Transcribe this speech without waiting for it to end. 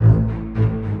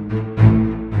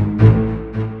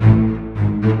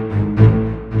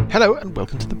Hello and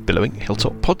welcome to the Billowing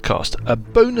Hilltop Podcast, a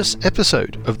bonus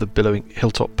episode of the Billowing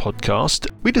Hilltop Podcast.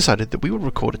 We decided that we would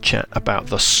record a chat about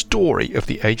the story of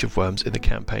the Age of Worms in the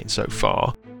campaign so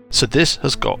far. So this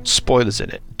has got spoilers in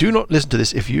it. Do not listen to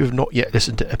this if you have not yet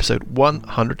listened to episode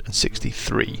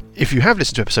 163. If you have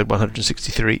listened to episode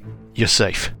 163, you're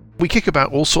safe. We kick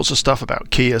about all sorts of stuff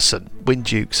about Kios and Wind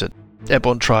Dukes and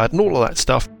Airborne Triad and all of that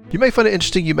stuff. You may find it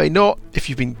interesting, you may not. If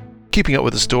you've been keeping up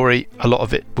with the story, a lot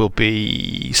of it will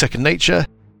be second nature.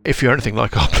 If you're anything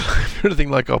like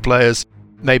our players,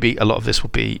 maybe a lot of this will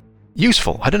be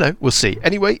useful. I don't know, we'll see.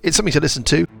 Anyway, it's something to listen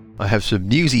to. I have some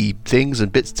newsy things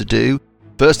and bits to do.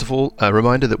 First of all, a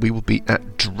reminder that we will be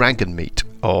at Dragonmeet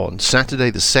on Saturday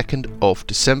the 2nd of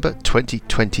December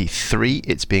 2023.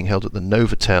 It's being held at the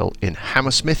Novotel in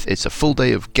Hammersmith. It's a full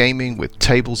day of gaming with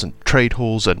tables and trade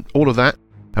halls and all of that.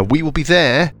 And we will be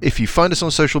there. If you find us on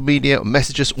social media or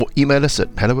message us or email us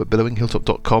at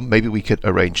hello@billowinghilltop.com, maybe we could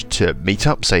arrange to meet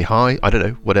up, say hi, I don't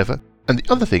know, whatever. And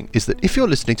the other thing is that if you're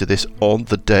listening to this on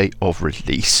the day of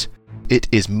release, it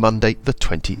is Monday the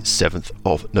 27th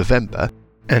of November,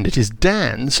 and it is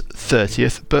Dan's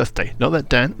 30th birthday. Not that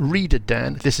Dan, reader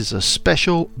Dan. This is a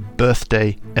special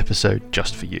birthday episode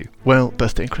just for you. Well,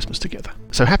 birthday and Christmas together.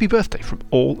 So happy birthday from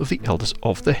all of the elders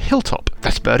of the Hilltop.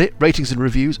 That's about it. Ratings and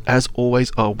reviews, as always,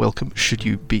 are welcome should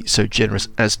you be so generous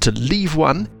as to leave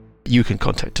one. You can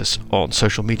contact us on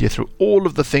social media through all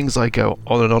of the things I go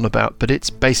on and on about, but it's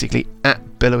basically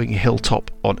at Billowing Hilltop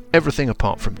on everything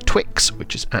apart from Twix,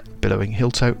 which is at Billowing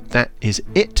Hilltop. That is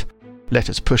it. Let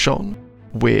us push on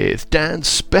with Dan's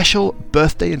special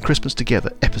birthday and Christmas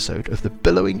together episode of the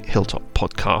Billowing Hilltop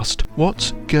Podcast.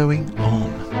 What's going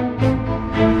on?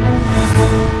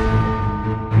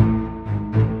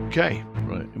 Okay.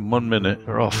 Right, in 1 minute,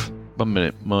 We're off. 1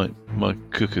 minute, my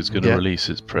cooker's going to release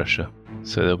its pressure.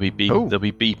 So there'll be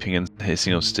beeping and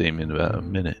hissing of steam in about a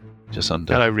minute, just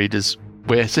under. Hello, readers.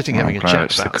 We're sitting having a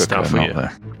chat about stuff.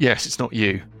 Yes, it's not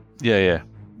you. Yeah.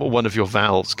 Or one of your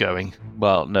valves going.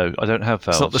 Well, no, I don't have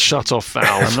valves. It's not the shut-off valve.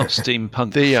 I'm not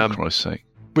steampunk, for Christ's sake.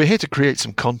 We're here to create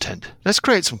some content. Let's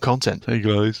create some content. Hey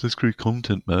guys, let's create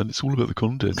content, man. It's all about the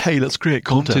content. Hey, let's create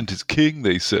content. Content is king,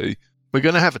 they say. We're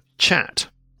going to have a chat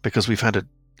because we've had a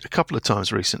couple of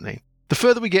times recently. The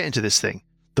further we get into this thing,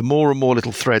 the more and more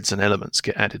little threads and elements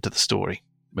get added to the story.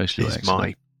 Mostly is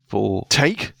my 4,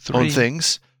 take 3, on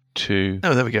things. 2.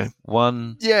 Oh, there we go.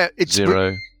 1. Yeah, it's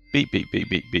 0. Beep, beep, beep,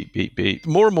 beep, beep, beep, beep.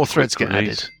 More and more threads get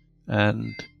added.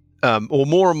 And or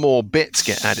more and more bits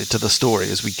get added to the story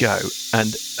as we go.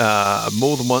 And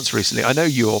more than once recently, I know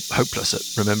you're hopeless at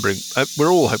remembering.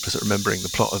 We're all hopeless at remembering the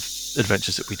plot of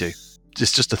adventures that we do.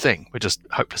 It's just a thing. We're just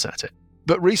hopeless at it.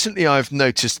 But recently I've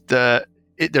noticed that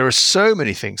there are so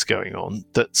many things going on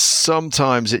that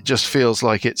sometimes it just feels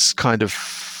like it's kind of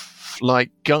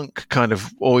like gunk kind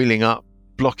of oiling up,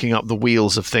 blocking up the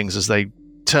wheels of things as they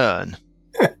turn.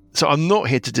 So I'm not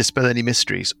here to dispel any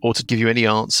mysteries or to give you any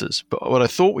answers, but what I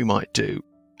thought we might do,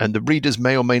 and the readers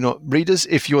may or may not, readers,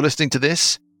 if you're listening to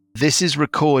this is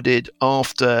recorded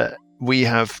after we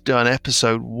have done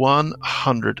episode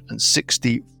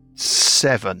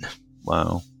 167.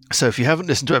 Wow. So if you haven't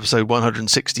listened to episode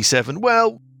 167,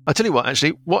 well, I tell you what,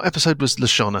 actually, what episode was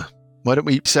Lashana? Why don't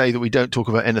we say that we don't talk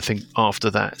about anything after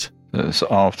that? It's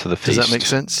after the feast. Does that make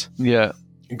sense? Yeah.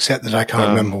 Except that I can't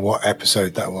remember what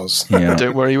episode that was. Yeah.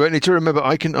 Don't worry, you won't need to remember.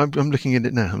 I'm looking at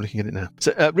it now.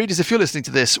 So, readers, if you're listening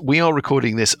to this, we are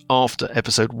recording this after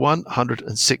episode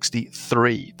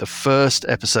 163, the first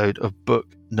episode of Book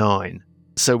 9.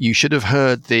 So you should have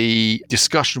heard the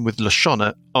discussion with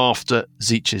Lashana after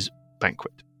Zeech's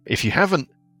banquet. If you haven't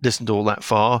listened all that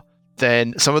far,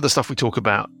 then some of the stuff we talk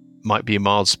about might be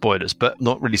mild spoilers, but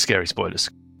not really scary spoilers.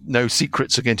 No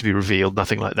secrets are going to be revealed,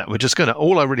 nothing like that. We're just going to,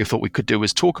 all I really thought we could do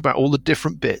was talk about all the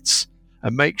different bits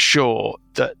and make sure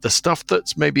that the stuff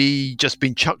that's maybe just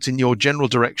been chucked in your general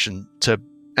direction to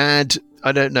add,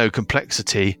 I don't know,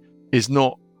 complexity is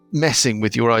not messing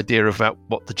with your idea about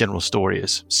what the general story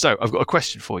is. So I've got a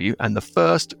question for you. And the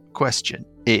first question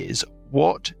is,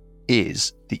 what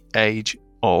is the Age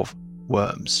of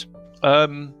Worms?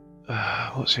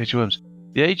 What's the Age of Worms?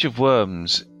 The Age of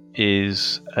Worms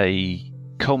is a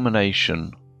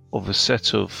culmination of a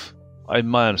set of, in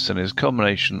my understanding, is a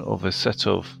culmination of a set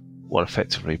of, well,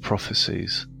 effectively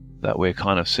prophecies that we're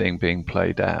kind of seeing being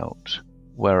played out,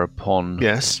 whereupon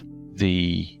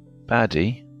the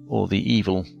baddie, or the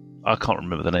evil, I can't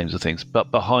remember the names of things,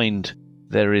 but behind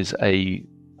there is an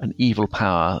evil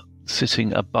power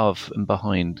sitting above and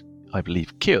behind, I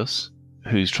believe, Kios,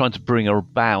 who's trying to bring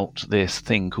about this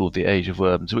thing called the Age of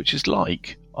Worms, which is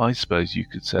like, I suppose you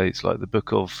could say, it's like the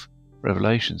Book of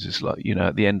Revelations. It's like,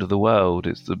 at the end of the world,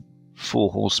 it's the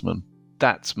four horsemen.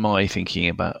 That's my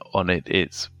thinking on it.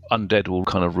 It's undead will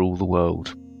kind of rule the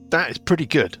world. That is pretty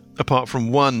good, apart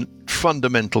from one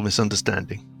fundamental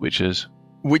misunderstanding. Which is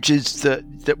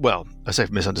that well, I say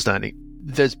misunderstanding.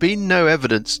 There's been no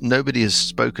evidence, nobody has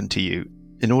spoken to you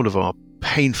in all of our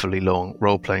painfully long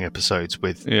role-playing episodes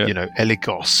with,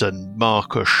 Eligos and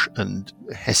Markush and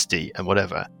Hesti and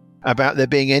whatever, about there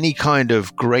being any kind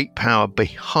of great power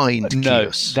behind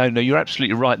Kios. No, you're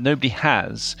absolutely right. Nobody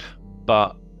has,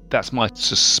 but that's my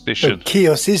suspicion. But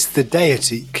Kios is the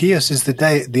deity. Kios is the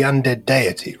undead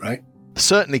deity, right?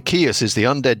 Certainly Kios is the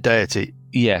undead deity.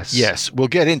 Yes. Yes, we'll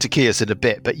get into Kios in a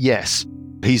bit, but yes,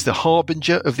 he's the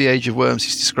harbinger of the Age of Worms,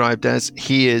 he's described as.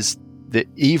 He is the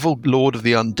evil lord of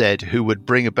the undead who would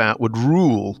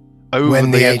rule over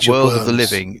the world of the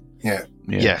living. Yeah.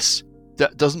 Yes.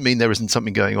 That doesn't mean there isn't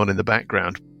something going on in the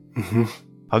background. Mm-hmm.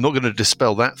 I'm not going to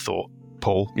dispel that thought,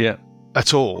 Paul. Yeah.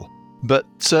 At all. But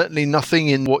certainly nothing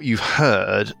in what you've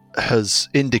heard has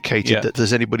indicated that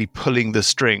there's anybody pulling the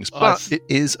strings. But it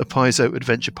is a Paizo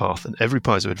adventure path, and every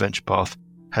Paizo adventure path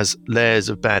has layers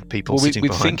of bad people sitting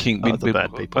behind other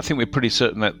bad people. I think we're pretty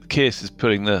certain that Kios is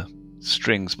pulling the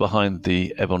strings behind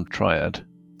the Ebon Triad.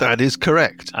 That is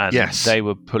correct. And yes. They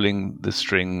were pulling the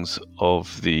strings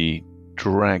of the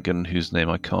dragon whose name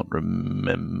I can't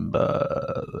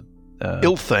remember.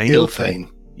 Ilthane.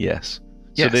 Yes.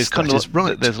 Yes, so there's kind of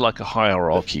right. There's like a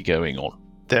hierarchy going on.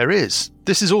 There is.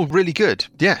 This is all really good.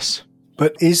 Yes.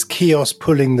 But is Kios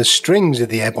pulling the strings of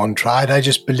the Ebon Triad? I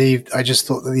just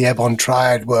thought that the Ebon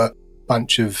Triad were a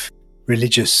bunch of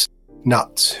religious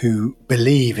nuts who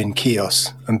believe in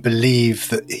Kios and believe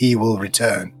that he will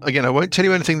return. Again, I won't tell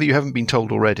you anything that you haven't been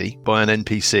told already by an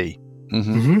NPC.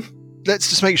 Mm-hmm. Mm-hmm. Let's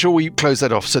just make sure we close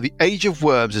that off. So the Age of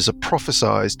Worms is a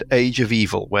prophesized age of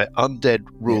evil where undead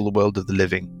rule the world of the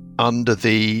living under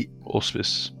the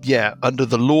auspice. Yeah, under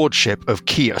the lordship of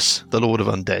Kios, the Lord of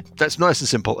Undead. That's nice and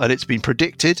simple, and it's been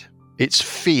predicted, it's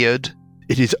feared,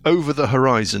 it is over the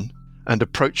horizon and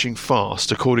approaching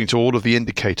fast according to all of the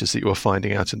indicators that you are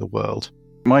finding out in the world.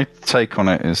 My take on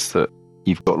it is that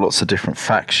you've got lots of different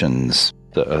factions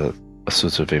that are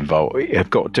sort of involved, have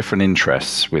got different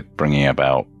interests with bringing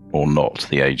about or not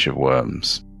the Age of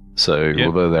Worms. So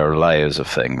although there are layers of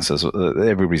things,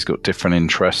 everybody's got different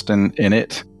interest in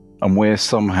it, and we're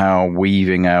somehow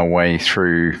weaving our way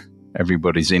through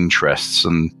everybody's interests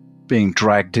and being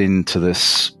dragged into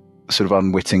this sort of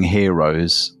unwitting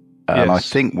heroes. And I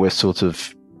think we're sort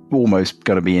of almost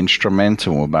going to be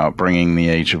instrumental about bringing the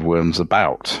Age of Worms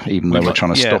about, even though we're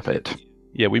trying to stop it.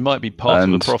 Yeah, we might be part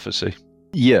of the prophecy.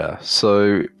 Yeah,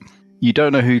 so you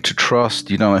don't know who to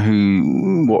trust. You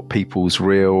don't know what people's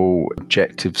real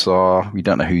objectives are. You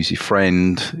don't know who's your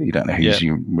friend. You don't know who's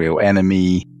your real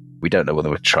enemy. We don't know whether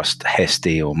we trust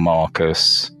Hesti or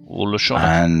Marcus or Lashon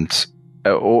and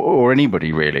or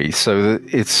anybody really. So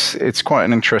it's quite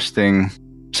an interesting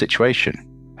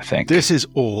situation, I think. This is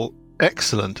all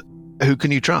excellent. Who can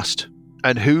you trust?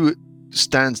 And who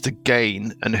stands to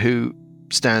gain and who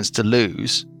stands to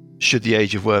lose should the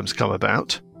Age of Worms come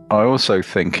about? I also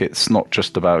think it's not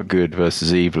just about good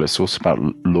versus evil, it's also about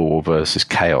law versus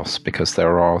chaos, because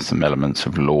there are some elements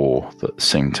of law that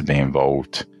seem to be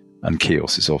involved, and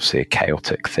chaos is obviously a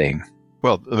chaotic thing.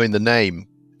 Well, I mean, the name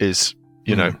is,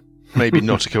 maybe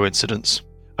not a coincidence.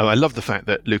 I love the fact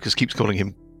that Lucas keeps calling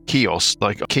him Kios,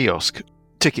 like a kiosk,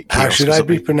 ticket kiosk. How should I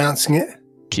be pronouncing it?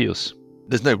 Kios.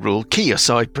 There's no rule.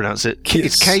 Kios, I pronounce it. Kios.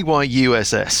 It's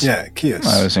Kyuss. Yeah, Kios.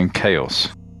 I was in chaos.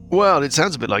 Well, it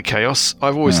sounds a bit like chaos.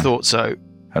 I've always thought so.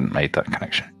 Hadn't made that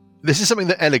connection. This is something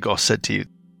that Eligos said to you.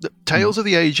 The Tales of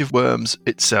the Age of Worms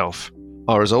itself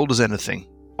are as old as anything,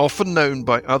 often known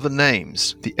by other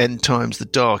names, the End Times, the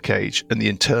Dark Age, and the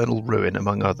Eternal Ruin,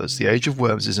 among others. The Age of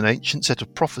Worms is an ancient set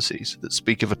of prophecies that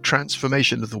speak of a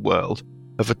transformation of the world,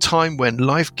 of a time when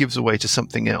life gives way to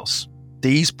something else.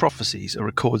 These prophecies are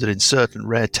recorded in certain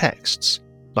rare texts,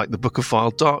 like the Book of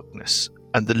Vile Darkness,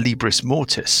 and the Libris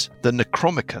Mortis, the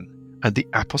Necronomicon, and the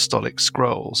Apostolic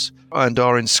Scrolls, and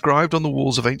are inscribed on the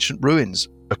walls of ancient ruins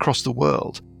across the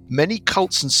world. Many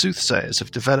cults and soothsayers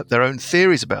have developed their own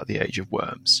theories about the Age of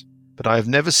Worms, but I have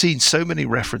never seen so many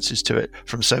references to it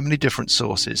from so many different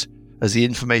sources as the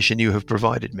information you have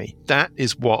provided me. That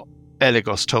is what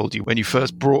Eligos told you when you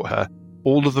first brought her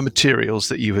all of the materials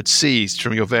that you had seized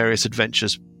from your various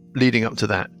adventures leading up to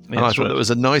that. And I thought that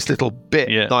was a nice little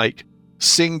bit, like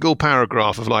single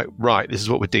paragraph of like, right, this is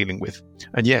what we're dealing with.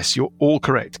 And yes, you're all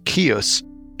correct. Kios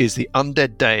is the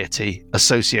undead deity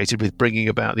associated with bringing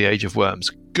about the Age of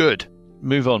Worms. Good.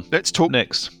 Move on. Let's talk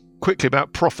next quickly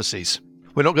about prophecies.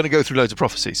 We're not going to go through loads of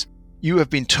prophecies. You have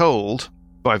been told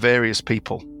by various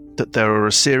people that there are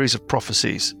a series of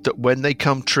prophecies that when they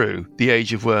come true, the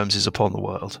Age of Worms is upon the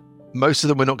world. Most of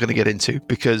them we're not going to get into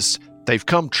because they've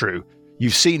come true.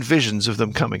 You've seen visions of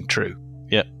them coming true.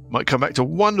 Yeah. Might come back to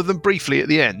one of them briefly at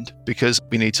the end because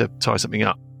we need to tie something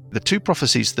up. The two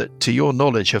prophecies that, to your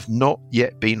knowledge, have not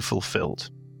yet been fulfilled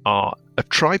are a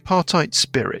tripartite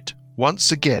spirit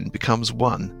once again becomes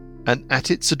one, and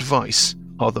at its advice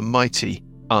are the mighty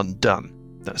undone.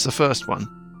 That's the first one.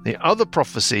 The other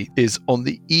prophecy is on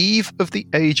the eve of the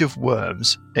Age of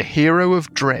Worms, a hero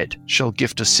of dread shall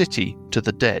gift a city to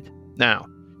the dead. Now,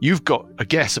 you've got a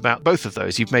guess about both of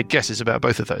those. You've made guesses about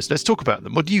both of those. Let's talk about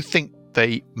them. What do you think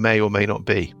they may or may not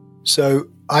be? So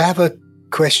I have a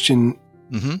question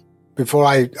before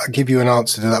I give you an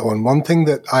answer to that one. One thing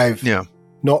that I've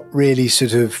not really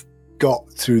sort of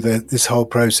got through this whole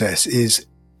process is,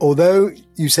 although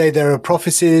you say there are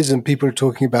prophecies and people are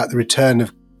talking about the return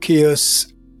of Chaos,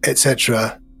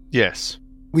 etc. Yes.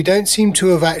 We don't seem to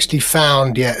have actually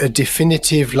found yet a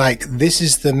definitive, like, this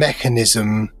is the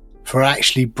mechanism for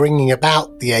actually bringing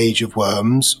about the Age of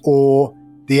Worms, or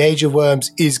the Age of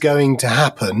Worms is going to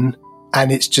happen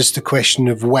and it's just a question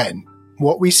of when.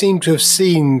 What we seem to have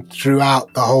seen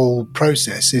throughout the whole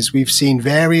process is we've seen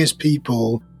various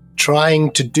people trying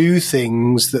to do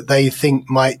things that they think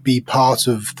might be part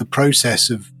of the process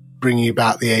of bringing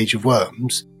about the Age of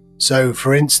Worms. So,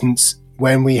 for instance,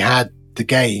 when we had the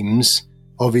games,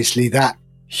 obviously that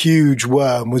huge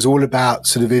worm was all about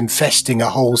sort of infesting a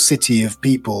whole city of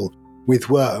people with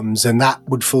worms, and that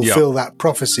would fulfill that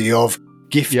prophecy of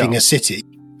gifting a city.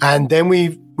 And then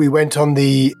we went on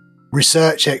the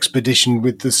research expedition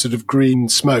with the sort of green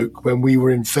smoke when we were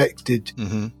infected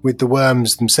with the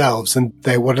worms themselves. And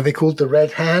what are they called? The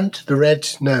Red Hand?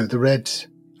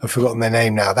 I've forgotten their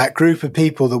name now. That group of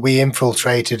people that we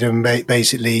infiltrated and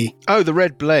basically... Oh, the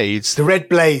Red Blades. The Red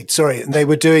Blades, sorry. And they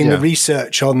were doing the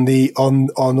research on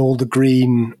all the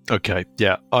green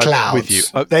clouds. I'm with you.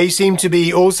 They seem to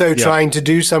be also trying to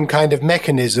do some kind of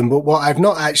mechanism, but what I've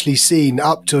not actually seen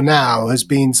up to now has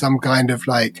been some kind of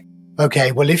like,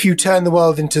 okay, well, if you turn the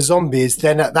world into zombies,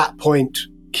 then at that point,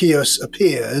 Chaos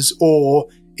appears, or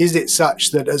is it such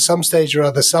that at some stage or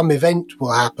other, some event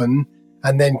will happen,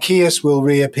 and then Chaos will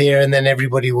reappear, and then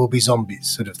everybody will be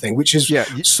zombies, sort of thing, which is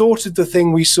sort of the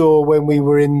thing we saw when we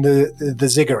were in the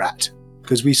Ziggurat,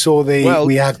 because we saw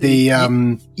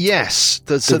yes,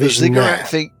 the Ziggurat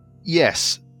thing.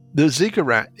 Yes, the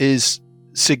Ziggurat is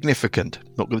significant.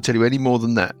 Not going to tell you any more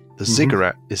than that. The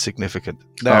Ziggurat is significant.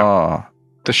 Now,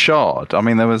 the shard. I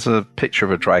mean, there was a picture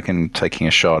of a dragon taking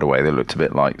a shard away that looked a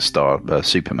bit like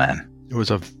Superman. It was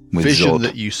a vision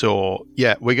that you saw.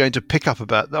 Yeah, we're going to pick up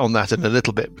on that in a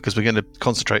little bit because we're going to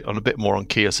concentrate on a bit more on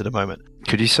Chaos in a moment.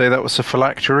 Could you say that was a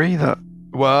phylactery?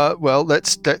 Well,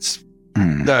 let's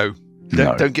don't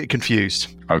get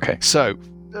confused. Okay. So,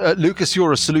 Lucas,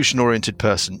 you're a solution-oriented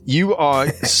person. I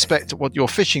suspect what you're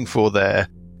fishing for there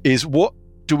is, what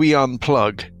do we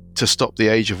unplug to stop the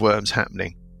Age of Worms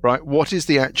happening? Right? What is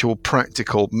the actual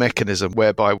practical mechanism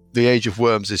whereby the Age of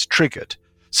Worms is triggered,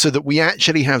 so that we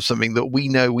actually have something that we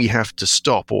know we have to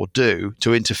stop or do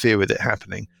to interfere with it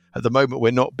happening? At the moment,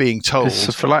 we're not being told. It's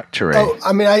a phylactery. Oh,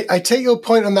 I mean, I take your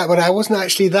point on that, but I wasn't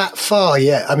actually that far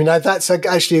yet. I mean, that's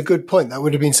actually a good point. That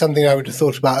would have been something I would have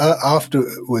thought about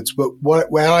afterwards. But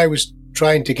where I was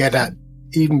trying to get at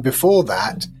even before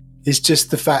that is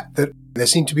just the fact that there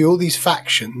seem to be all these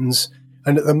factions.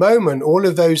 And at the moment, all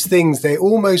of those things, they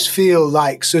almost feel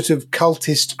like sort of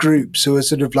cultist groups who are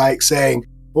sort of like saying,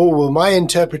 oh, well, my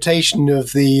interpretation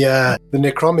of the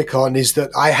Necromicon is that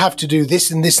I have to do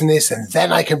this and this and this, and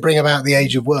then I can bring about the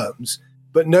Age of Worms.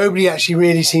 But nobody actually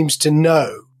really seems to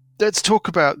know. Let's talk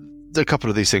about a couple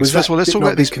of these things. First of all, let's talk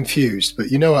about this. Confused, but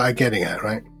you know what I'm getting at,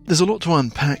 right? There's a lot to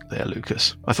unpack there,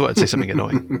 Lucas. I thought I'd say something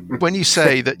annoying. When you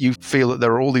say that you feel that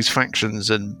there are all these factions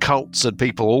and cults and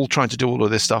people all trying to do all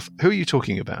of this stuff, who are you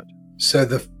talking about? So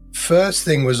the first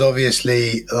thing was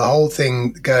obviously the whole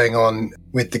thing going on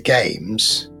with the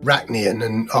games, Rachnian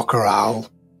and Okkeral,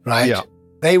 right? Yeah.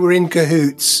 They were in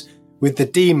cahoots with the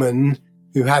demon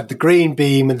who had the green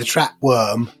beam and the trap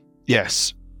worm.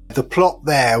 Yes. The plot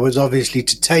there was obviously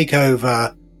to take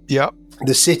over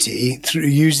the city through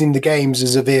using the games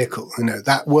as a vehicle. You know,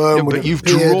 that worm would have you've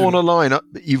drawn a line up.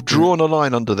 You've drawn a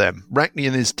line under them.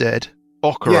 Rachnian is dead.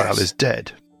 Okkeral is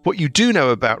dead. What you do know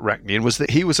about Rachnian was that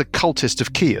he was a cultist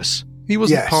of Chaos. He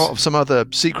wasn't part of some other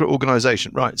secret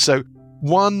organization. Right. So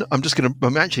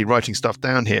I'm actually writing stuff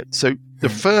down here. So the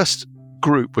first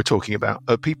group we're talking about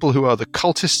are people who are the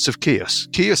cultists of Chaos.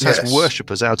 Chaos has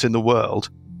worshippers out in the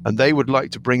world, and they would like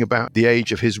to bring about the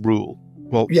age of his rule.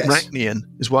 Well, Rachnian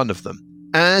is one of them.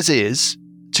 As is,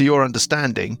 to your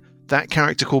understanding, that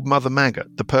character called Mother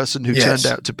Maggot, the person who turned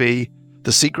out to be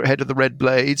the secret head of the Red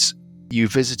Blades. You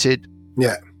visited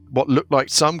what looked like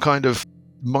some kind of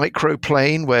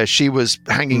microplane where she was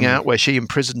hanging out, where she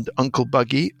imprisoned Uncle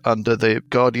Buggy under the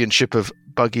guardianship of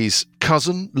Buggy's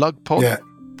cousin, Lugpod. Yeah.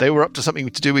 They were up to something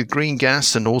to do with green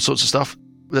gas and all sorts of stuff.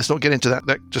 Let's not get into that.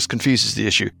 That just confuses the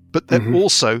issue. But they're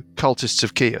also cultists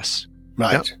of Chaos.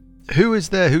 Right. Now, who is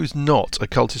there who's not a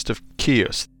cultist of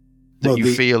Chaos that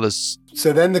you feel as...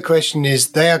 So then the question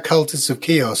is, they are cultists of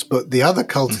Chaos, but the other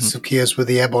cultists of Chaos were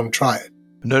the Ebon Triad.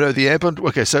 No, the Ebon...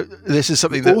 Okay, so this is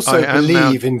something that also I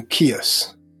believe in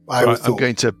Chaos. We're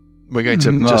going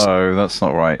to No, that's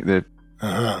not right.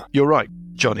 You're right,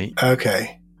 Johnny.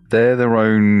 Okay. They're their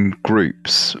own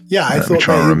groups. Yeah, I thought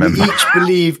they each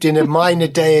believed in a minor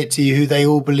deity who they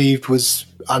all believed was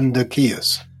under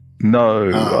Chaos. No,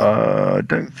 I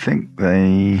don't think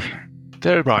they...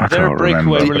 They're a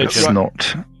breakaway religion.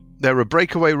 They're a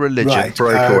breakaway religion. Right.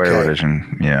 Breakaway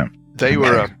religion, yeah. They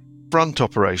were a front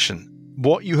operation.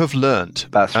 What you have learned...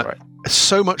 That's right.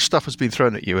 So much stuff has been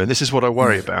thrown at you, and this is what I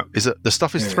worry about, is that the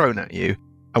stuff is thrown at you,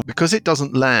 and because it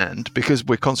doesn't land, because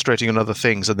we're concentrating on other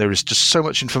things, and there is just so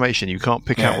much information, you can't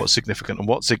pick out what's significant and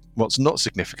what's not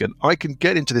significant. I can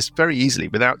get into this very easily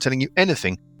without telling you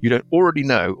anything you don't already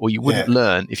know, or you wouldn't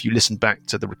learn if you listened back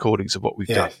to the recordings of what we've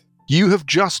done. You have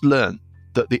just learned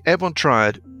that the Ebon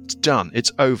Triad, it's done,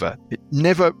 it's over. It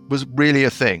never was really a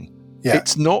thing. Yeah.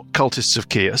 It's not cultists of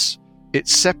Chaos.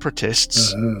 It's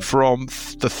separatists from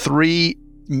the three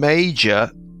major,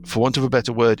 for want of a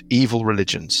better word, evil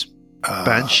religions.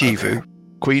 Ban Shivu,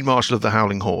 Queen Marshal of the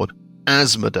Howling Horde,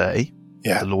 Asmodee,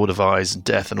 the Lord of Eyes and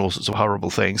Death and all sorts of horrible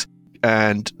things,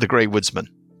 and the Grey Woodsman,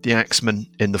 the Axeman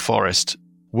in the forest.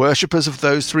 Worshippers of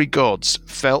those three gods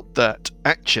felt that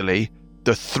actually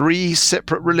the three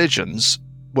separate religions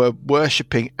were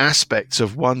worshipping aspects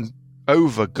of one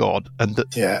over god, and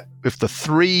that if the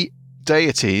three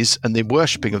deities and the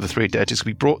worshipping of the three deities could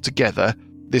be brought together,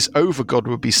 this over god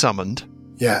would be summoned.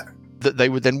 Yeah. That they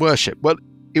would then worship. Well,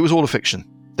 it was all a fiction.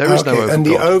 There is no over god. And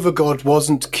the over god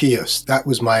wasn't Chaos. That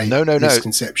was my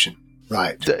misconception.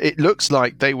 Right. It looks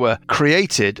like they were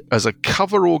created as a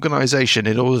cover organization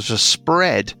in order to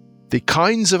spread the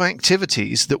kinds of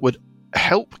activities that would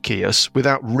help Chaos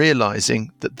without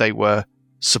realizing that they were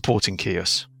supporting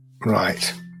Chaos.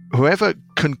 Right. Whoever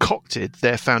concocted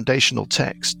their foundational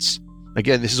texts,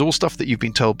 again, this is all stuff that you've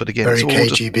been told, but again, very it's all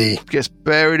KGB. just gets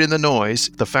buried in the noise.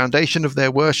 The foundation of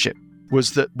their worship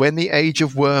was that when the Age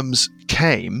of Worms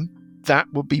came, that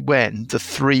would be when the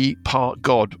three-part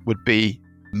god would be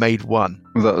made one.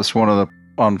 That was one of the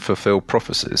unfulfilled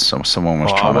prophecies. Someone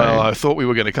was trying to... Well, I thought we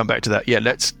were going to come back to that. Yeah,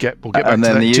 we'll get back to that in 2 seconds. And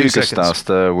then the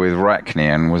Yugoslav with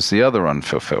Rachnian was the other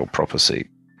unfulfilled prophecy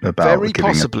about very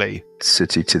giving possibly a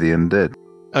city to the undead.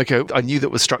 Okay, I knew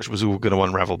that the structure was all going to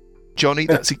unravel. Johnny,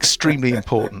 that's extremely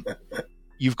important.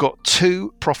 You've got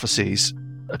two prophecies.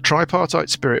 A tripartite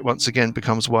spirit once again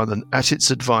becomes one, and at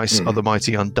its advice are the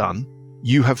mighty undone.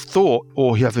 You have thought,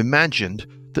 or you have imagined,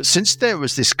 that since there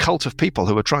was this cult of people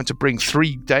who were trying to bring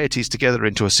three deities together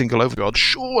into a single overgod,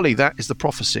 surely that is the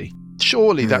prophecy.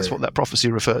 Surely that's what that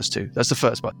prophecy refers to. That's the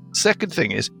first part. Second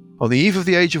thing is, on the eve of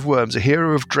the Age of Worms, a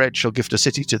hero of dread shall gift a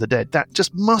city to the dead. That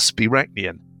just must be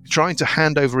Rachnian, trying to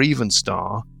hand over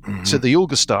Evenstar to the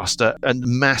Ulgastaster and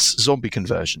mass zombie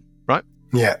conversion, right?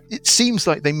 Yeah. It seems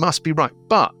like they must be right,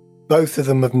 but... both of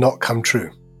them have not come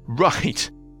true. Right.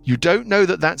 You don't know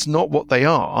that that's not what they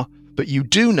are, but you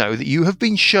do know that you have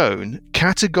been shown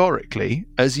categorically,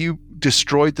 as you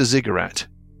destroyed the Ziggurat,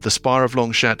 the Spire of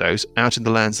Long Shadows, out in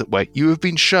the lands that wait, you have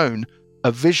been shown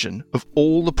a vision of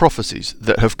all the prophecies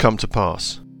that have come to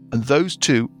pass. And those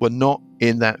two were not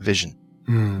in that vision.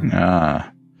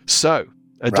 So,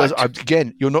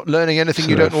 again, you're not learning anything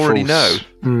you don't already know.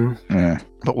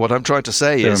 But what I'm trying to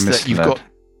say is that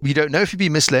you don't know if you've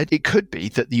been misled. It could be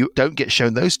that you don't get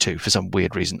shown those two for some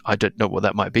weird reason. I don't know what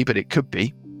that might be, but it could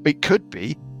be. It could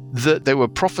be that there were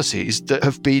prophecies that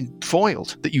have been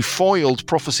foiled, that you foiled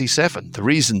Prophecy 7. The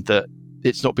reason that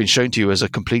it's not been shown to you as a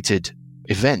completed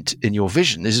event in your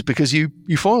vision is because you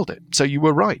foiled it. So you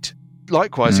were right.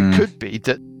 Likewise, it could be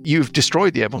that you've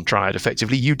destroyed the Ebon Triad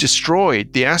effectively. You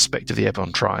destroyed the aspect of the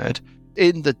Ebon Triad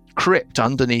in the crypt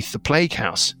underneath the Plague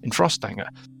House in Frostanger.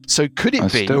 So could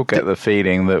it be... I still get the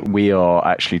feeling that we are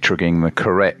actually triggering the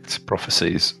correct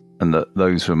prophecies and that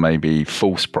those were maybe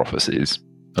false prophecies.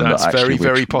 That's very,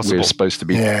 very possible. We're supposed to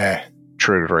be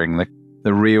triggering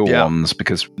the real ones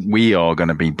because we are going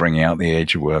to be bringing out the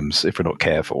Age of Worms if we're not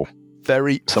careful.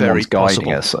 Very, Someone's very guiding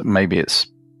possible. us. Maybe it's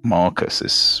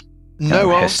Marcus.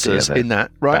 no answers Hestia, in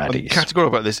that, right? I'm baddies.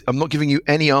 categorical about this. I'm not giving you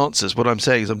any answers. What I'm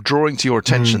saying is I'm drawing to your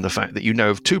attention the fact that you know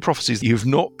of 2 prophecies that you've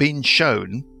not been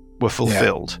shown were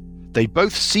fulfilled. They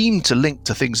both seem to link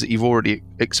to things that you've already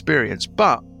experienced,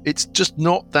 but it's just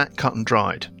not that cut and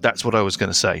dried. That's what I was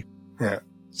going to say. Yeah.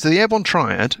 So the Airborne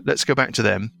Triad, let's go back to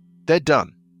them. They're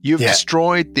done. You've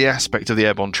destroyed the aspect of the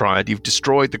Airborne Triad. You've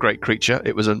destroyed the great creature.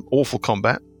 It was an awful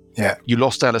combat. Yeah. You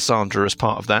lost Alessandra as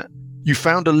part of that. You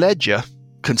found a ledger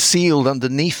concealed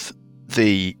underneath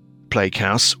the Plague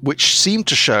House, which seemed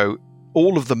to show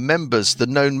all of the members, the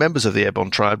known members of the Airborne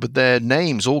Triad, with their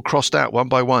names all crossed out one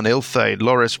by one. Ilthane,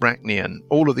 Loris Rachnian,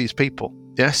 all of these people.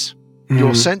 Yes?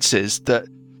 Your sense is that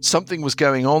something was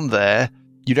going on there.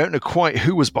 You don't know quite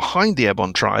who was behind the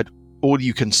Airborne Triad. All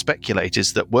you can speculate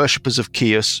is that worshippers of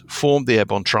Chaos formed the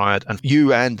Airborne Triad, and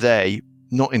you and they,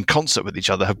 not in concert with each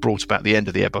other, have brought about the end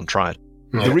of the Airborne Triad.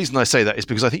 Yeah. The reason I say that is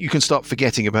because I think you can start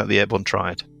forgetting about the Airborne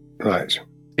Triad. Right.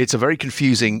 It's a very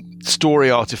confusing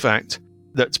story artifact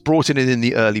that's brought in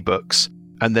the early books,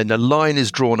 and then a line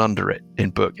is drawn under it in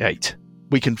book 8.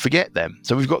 We can forget them.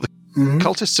 So we've got the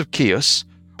Cultists of Chaos.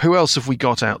 Who else have we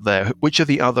got out there? Which are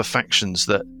the other factions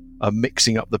that are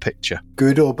mixing up the picture?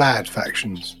 Good or bad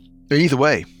factions? Either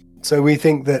way. So we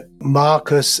think that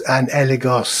Marcus and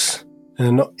Eligos, and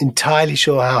I'm not entirely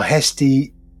sure how Hestia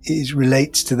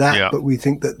relates to that, but we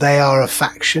think that they are a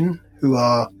faction who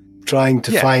are trying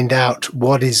to find out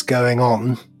what is going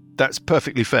on. That's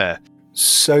perfectly fair.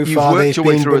 So far they've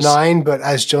been benign, but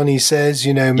as Johnny says,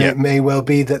 may well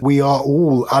be that we are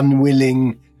all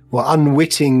unwilling or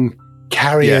unwitting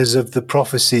carriers of the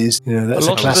prophecies. That's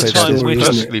a classic story,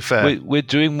 isn't it? Fair. We're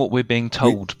doing what we're being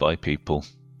told by people.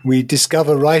 We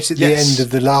discover right at the end of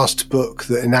the last book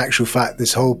that in actual fact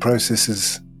this whole process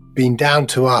has been down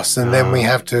to us, and then we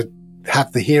have to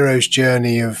have the hero's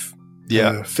journey of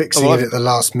fixing it at the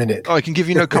last minute. I can give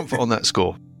you no comfort on that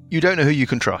score. You don't know who you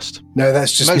can trust. No,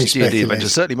 that's just most D&D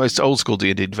adventures, certainly most old school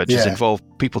D&D adventures, involve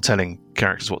people telling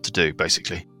characters what to do,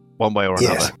 basically, one way or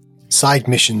another. Side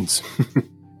missions.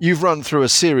 You've run through a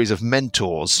series of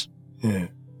mentors,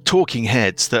 talking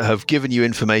heads that have given you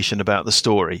information about the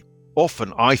story,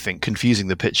 often, I think, confusing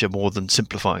the picture more than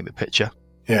simplifying the picture.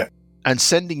 Yeah. And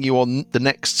sending you on the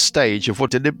next stage of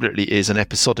what deliberately is an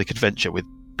episodic adventure with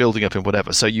building up in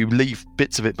whatever. So you leave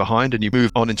bits of it behind and you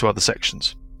move on into other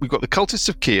sections. We've got the Cultists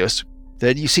of Chaos.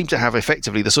 Then you seem to have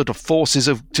effectively the sort of forces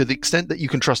of, to the extent that you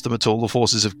can trust them at all, the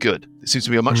forces of good. It seems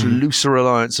to be a much looser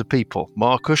alliance of people.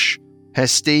 Marcus,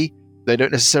 Hestia, they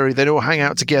don't all hang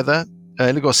out together.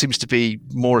 Eligos seems to be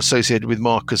more associated with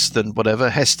Marcus than whatever.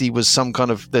 Hestia was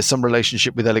there's some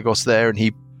relationship with Eligos there, and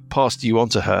he passed you on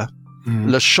to her.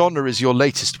 Lashonna is your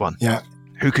latest one. Yeah.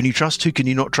 Who can you trust? Who can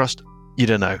you not trust? You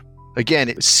don't know. Again,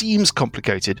 it seems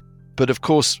complicated, but of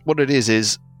course, what it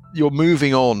is you're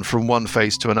moving on from one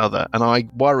phase to another, and I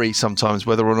worry sometimes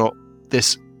whether or not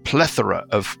this plethora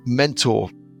of mentor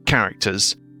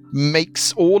characters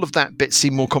makes all of that bit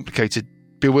seem more complicated,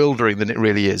 bewildering than it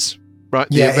really is. Right?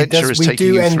 Yeah, the adventure it does. is We taking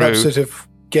do you end through. up sort of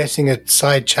getting a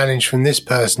side challenge from this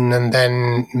person, and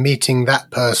then meeting that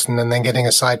person, and then getting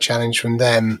a side challenge from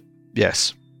them.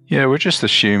 Yes. Yeah, we're just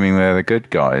assuming they're the good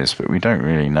guys, but we don't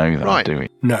really know that, do we?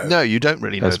 No, you don't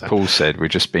really know As that. Paul said, we've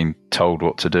just been told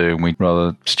what to do, and we'd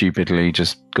rather stupidly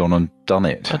just gone and done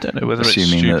it. I don't know whether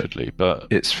assuming it's stupidly, but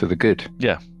it's for the good.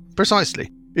 Yeah.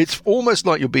 Precisely. It's almost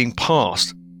like you're being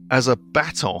passed as a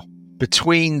baton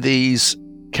between these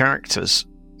characters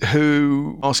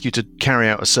who ask you to carry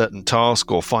out a certain task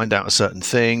or find out a certain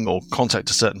thing or contact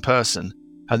a certain person,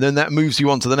 and then that moves you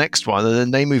on to the next one, and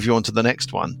then they move you on to the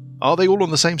next one. Are they all on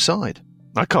the same side?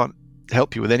 I can't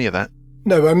help you with any of that.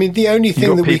 No, I mean, the only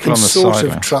thing that we can sort side,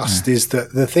 of trust is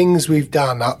that the things we've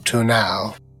done up to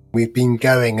now, we've been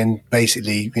going and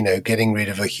basically, getting rid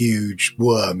of a huge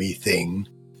wormy thing.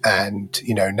 And,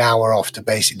 now we're off to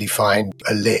basically find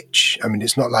a lich. I mean,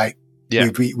 it's not like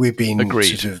we've been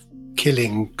sort of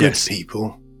killing good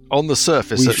people. On the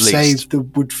surface, at least. We've saved the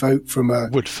wood folk from a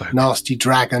nasty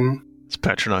dragon. It's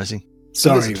patronising.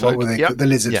 Sorry, what were they called? The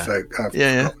lizard folk.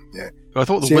 Yeah. I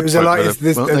thought the wood folk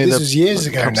this was years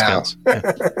ago now.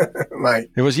 Right.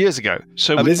 It was years ago.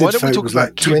 So why don't we talk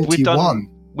about 21?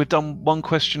 We've done one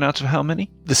question out of how many?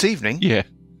 This evening? Yeah.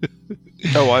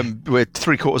 We're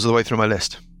 3/4 of the way through my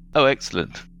list. Oh,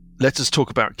 excellent. Let us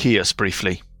talk about Chaos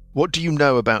briefly. What do you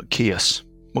know about Chaos?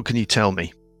 What can you tell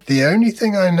me? The only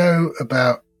thing I know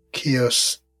about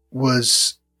Chaos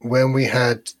was when we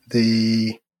had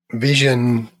the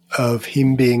vision of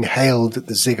him being hailed at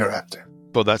the ziggurat.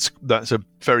 Well, that's a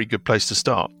very good place to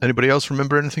start. Anybody else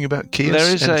remember anything about Chaos?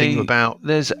 There's anything a about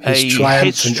there's his a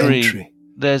triumphant history. entry?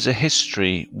 there's a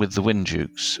history with the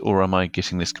Winddukes, or am I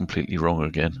getting this completely wrong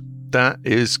again? That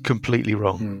is completely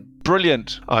wrong.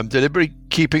 Brilliant. I'm deliberately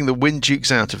keeping the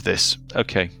Winddukes out of this.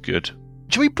 Okay, good.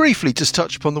 Should we briefly just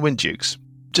touch upon the Winddukes?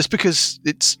 Just because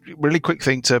it's a really quick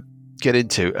thing to get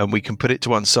into, and we can put it to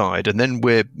one side, and then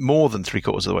we're more than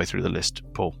 3/4 of the way through the list,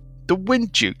 Paul. The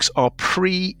Winddukes are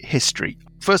pre-history.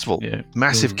 First of all,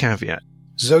 massive caveat.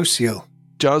 Zosiel.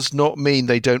 Does not mean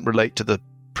they don't relate to the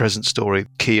present story.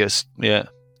 Chaos,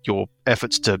 your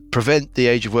efforts to prevent the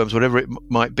Age of Worms, whatever it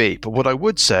might be. But what I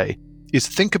would say is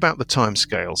think about the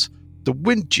timescales. The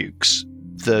Winddukes,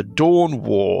 the Dawn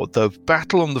War, the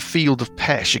battle on the field of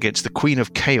Pesh against the Queen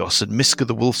of Chaos and Miska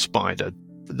the Wolf Spider,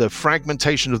 the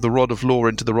fragmentation of the Rod of Law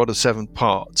into the Rod of Seven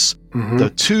Parts,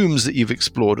 the tombs that you've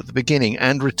explored at the beginning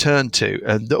and returned to,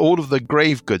 and all of the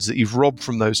grave goods that you've robbed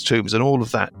from those tombs and all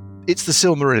of that. It's the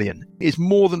Silmarillion. It's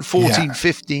more than 14,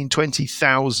 15,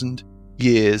 20,000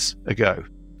 years ago.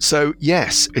 So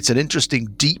yes, it's an interesting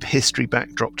deep history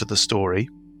backdrop to the story,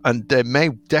 and there may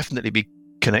definitely be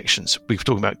connections. We're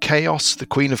talking about Chaos, the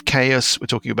Queen of Chaos. We're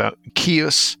talking about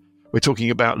Chaos. We're talking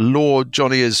about law.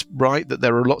 Johnny is right that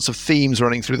there are lots of themes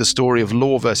running through the story of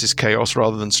law versus chaos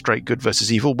rather than straight good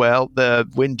versus evil. Well, the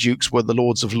Winddukes were the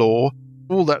lords of law.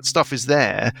 All that stuff is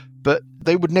there, but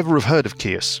they would never have heard of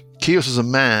Chaos. Chaos was a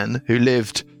man who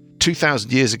lived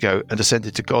 2,000 years ago and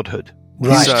ascended to godhood.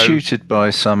 Right. He was tutored by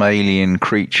some alien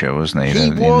creature, wasn't he?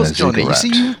 He was, Johnny. You see,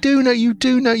 you do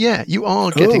know. Yeah, you are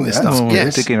getting this stuff.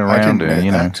 Yes. Digging around it,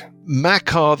 you know.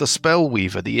 Makar the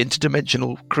Spellweaver, the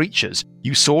interdimensional creatures.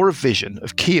 You saw a vision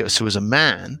of Chaos, who was a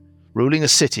man ruling a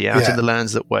city out in the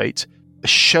lands that wait,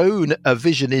 shown a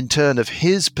vision in turn of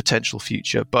his potential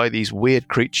future by these weird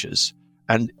creatures,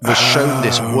 and was shown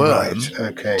this worm. Right.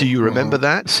 Okay. Do you remember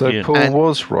that? So Paul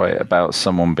was right about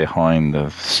someone behind the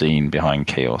scene, behind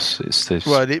Chaos. It's this.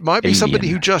 Well, it might be somebody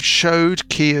who just showed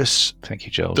Chaos Thank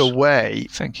you, Giles. the way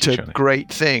to Johnny. great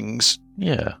things.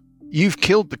 Yeah. You've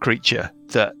killed the creature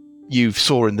that you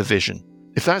saw in the vision.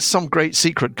 If that's some great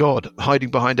secret god hiding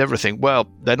behind everything, well,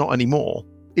 they're not anymore.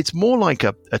 It's more like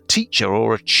a teacher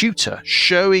or a tutor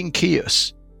showing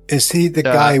Chaos. Is he the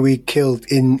guy we killed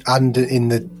in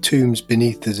the tombs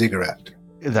beneath the ziggurat?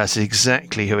 That's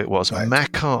exactly who it was. Right.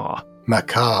 Makar,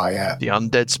 yeah. the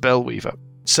undead spellweaver.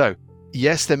 So,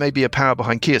 yes, there may be a power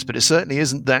behind Chaos, but it certainly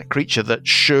isn't that creature that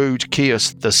showed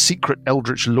Chaos the secret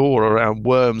eldritch lore around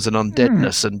worms and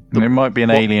undeadness. And it might be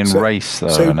an alien race, though.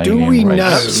 So an do alien we race know?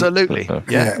 Absolutely.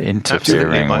 Yeah.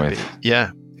 Interfering with.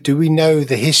 Yeah. Do we know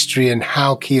the history and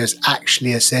how Chaos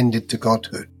actually ascended to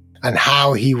godhood, and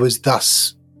how he was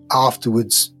thus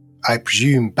afterwards, I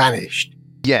presume, banished?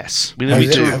 Yes. We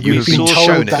do. You've been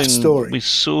told that story. We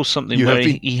saw something where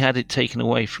he had it taken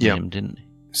away from him, didn't he?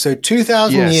 So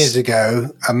 2,000 years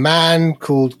ago, a man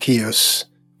called Chaos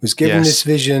was given this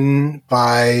vision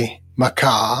by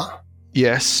Makar.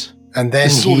 Yes. And then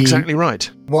this is all exactly right.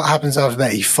 What happens after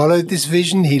that? He followed this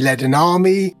vision. He led an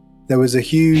army. There was a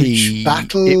huge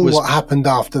battle. What happened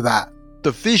after that?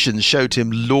 The vision showed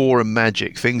him lore and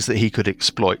magic, things that he could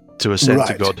exploit to ascend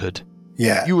to godhood.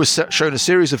 Yeah. You were shown a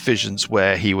series of visions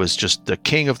where he was just the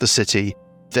king of the city.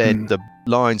 Then the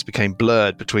lines became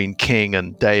blurred between king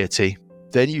and deity.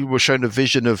 Then you were shown a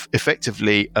vision of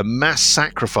effectively a mass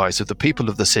sacrifice of the people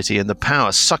of the city and the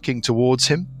power sucking towards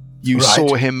him. You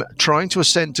saw him trying to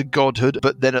ascend to godhood,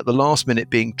 but then at the last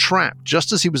minute being trapped,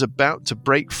 just as he was about to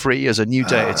break free as a new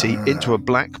deity into a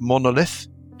black monolith.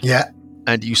 Yeah.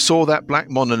 And you saw that black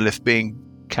monolith being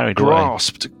carried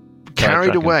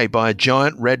away by a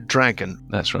giant red dragon.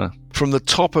 That's right. From the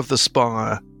top of the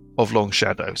spire of Long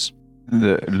Shadows.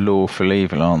 The lawful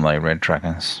evil, aren't they, red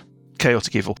dragons?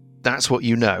 Chaotic evil. That's what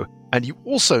you know. And you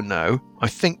also know, I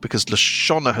think because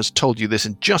Lashonna has told you this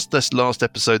in just this last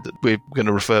episode that we're going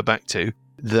to refer back to,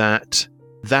 that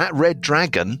red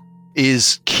dragon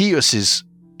is Chaos's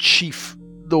chief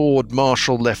lord,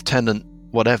 marshal, lieutenant,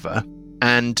 whatever,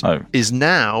 and is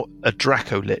now a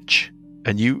Draco Lich.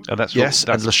 And you, and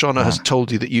Lashonna has told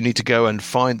you that you need to go and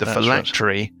find the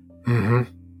phylactery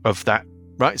of that.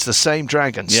 Right, it's the same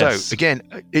dragon. Yes. So again,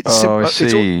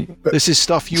 this is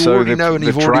stuff you already know and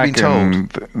you've already been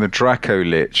told. The Draco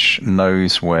Lich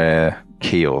knows where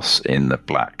Chaos in the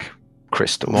black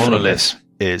crystal monolith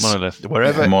is.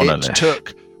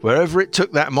 Wherever it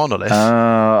took that monolith.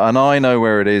 And I know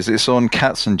where it is. It's on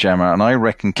Katzenjammer, and I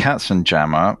reckon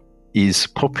Katzenjammer is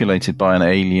populated by an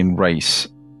alien race.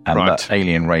 And that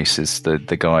alien race is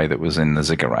the guy that was in the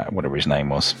ziggurat, whatever his name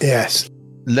was. Yes.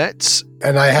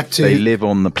 And I have to. They live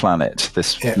on the planet.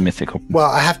 This mythical. Well,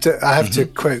 I have to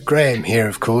quote Graham here,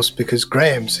 of course, because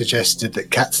Graham suggested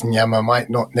that Katzenjammer might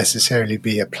not necessarily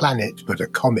be a planet, but a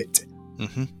comet.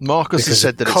 Marcus has Because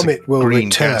said the that it's a comet will green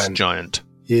gas return. giant.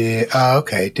 Yeah. Oh,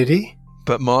 okay. Did he?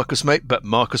 But Marcus may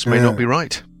not be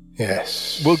right.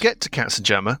 Yes. We'll get to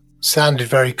Katzenjammer. Sounded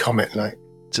very comet-like.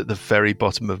 It's at the very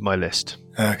bottom of my list.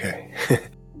 Okay.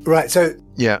 Right. So,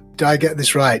 Yeah. did I get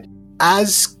this right?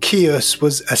 As Kios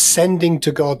was ascending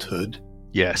to godhood,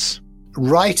 Yes.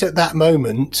 right at that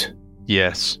moment,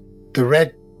 Yes. the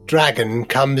red dragon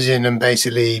comes in and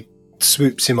basically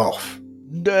swoops him off.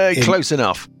 Close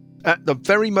enough. At the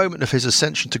very moment of his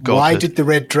ascension to godhood, Why did the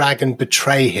red dragon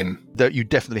betray him? that you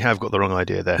definitely have got the wrong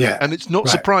idea there. Yeah. And it's not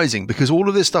Right. surprising because all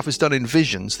of this stuff is done in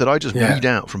visions that I just Yeah. read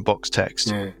out from box text.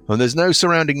 Yeah. And there's no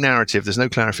surrounding narrative, there's no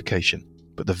clarification.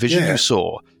 But the vision Yeah. you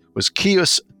saw was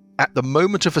Kios at the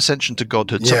moment of ascension to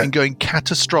godhood, Yeah. something going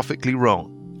catastrophically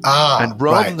wrong. Ah, And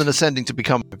rather right. than ascending to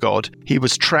become a god, he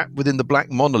was trapped within the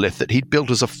black monolith that he'd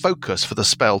built as a focus for the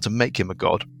spell to make him a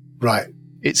god. Right.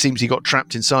 It seems he got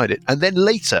trapped inside it. And then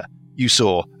later, you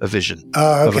saw a vision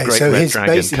Oh, of a okay. great So red his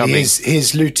dragon basically coming.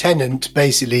 his lieutenant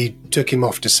basically took him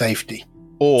off to safety,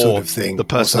 Or sort of thing, the or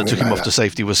person that took something him like off to that.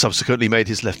 safety was subsequently made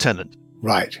his lieutenant.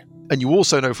 Right. And you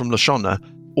also know from Lashonna,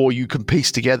 or you can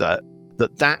piece together,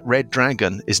 that red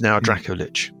dragon is now a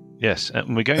Dracolich. Yes,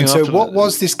 and we're going And so, after what the-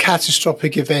 was this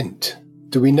catastrophic event?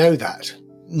 Do we know that?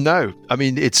 No, I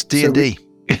mean, it's D&D.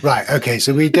 Right. Okay.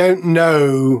 So we don't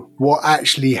know what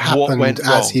actually happened went as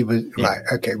wrong. he was. Right.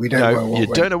 Okay. We don't know No, what you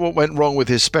went. don't know what went wrong with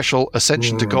his special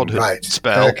Ascension to Godhood right.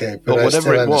 spell. Okay, but I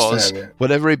whatever still it was, understand, yeah.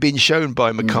 whatever had been shown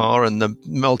by Makar and the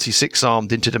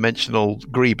multi-six-armed interdimensional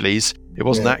Greeblies, it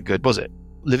wasn't Yeah. that good, was it?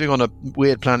 Living on a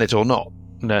weird planet or not,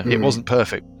 No, it wasn't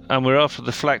perfect. and we're after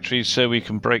the phylactery so we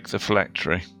can break the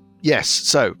phylactery. Yes,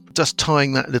 so just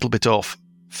tying that little bit off,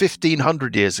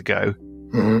 1,500 years ago,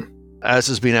 Mhm. as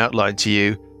has been outlined to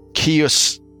you,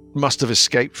 Kios must have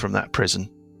escaped from that prison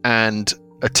and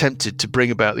attempted to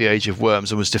bring about the Age of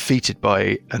Worms and was defeated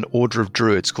by an order of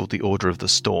druids called the Order of the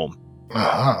Storm.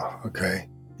 Aha. Okay.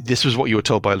 This was what you were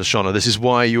told by Lashonna. This is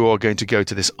why you are going to go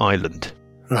to this island.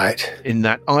 Right. In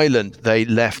that island, they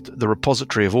left the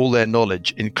repository of all their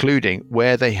knowledge, including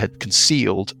where they had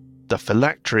concealed the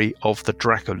phylactery of the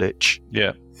Dracolich,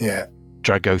 Yeah, Yeah.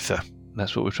 Dragotha.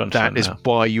 that's what we're trying to That find is out.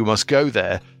 why you must go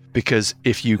there, because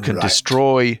if you can Right.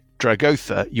 destroy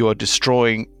Dragotha, you are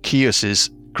destroying Kios's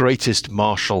greatest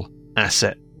martial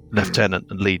asset, lieutenant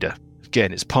and leader.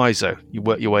 Again, it's Paizo. You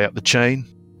work your way up the chain.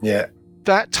 Yeah.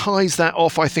 That ties that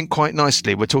off, I think, quite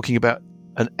nicely. We're talking about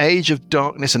an age of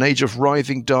darkness, an age of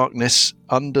writhing darkness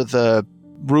under the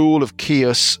rule of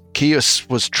Kios. Kios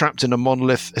was trapped in a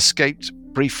monolith, escaped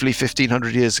briefly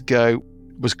 1,500 years ago,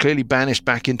 was clearly banished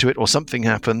back into it, or something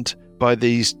happened by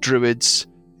these druids.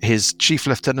 His chief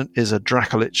lieutenant is a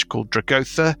Dracolich called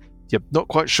Dragotha. You're not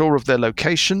quite sure of their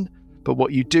location, but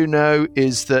what you do know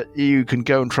is that you can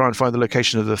go and try and find the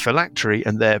location of the phylactery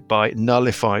and thereby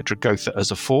nullify Dragotha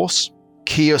as a force.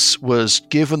 Kios was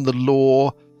given the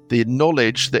lore, the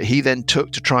knowledge that he then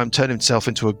took to try and turn himself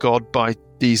into a god by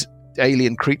these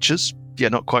alien creatures. You're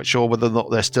not quite sure whether or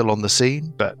not they're still on the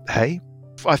scene, but hey,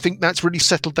 I think that's really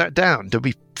settled that down. Do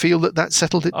we feel that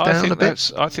settled it down a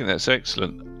bit? I think that's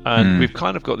excellent. And we've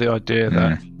kind of got the idea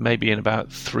that maybe in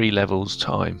about 3 levels'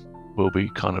 time, we'll be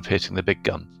kind of hitting the big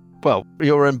gun. Well,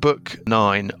 you're in book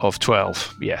 9 of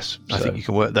 12. Yes. I so- think you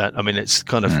can work that. I mean, it's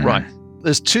kind of right.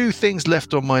 There's 2 things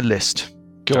left on my list.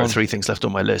 Go on. 3 things left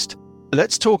on my list.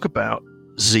 Let's talk about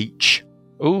Zeech.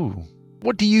 Ooh.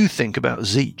 What do you think about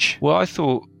Zeech? Well, I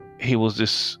thought he was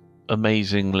this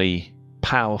amazingly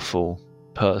powerful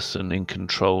person in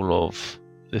control of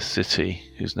this city,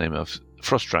 whose name of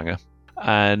Frostranger.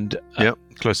 And Yep,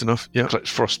 close enough. Yeah.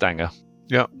 Frostanger.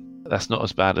 Yeah. That's not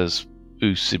as bad as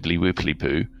Ooh Sibbly Wibbly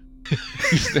Poo.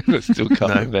 I still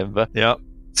can't No. remember. Yeah.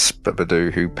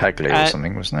 Spabadoo Who Pagly or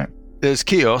something, wasn't it? There's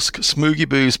Kiosk, Smoogie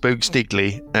Boo, Spook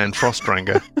Stiggly, and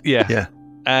Frostranger. Yeah. Yeah.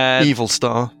 And Evil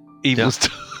Star. Evil Yeah.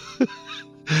 Star.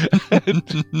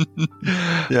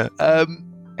 Yeah.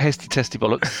 Hasty testy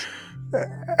bollocks.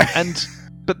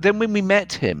 But then when we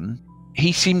met him,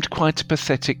 he seemed quite a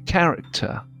pathetic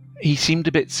character. He seemed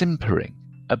a bit simpering,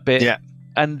 a bit. Yeah.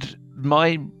 And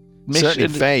my mission, Certainly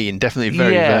vain, definitely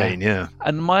very Yeah. vain, yeah.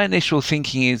 and my initial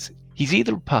thinking is he's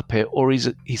either a puppet or he's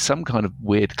some kind of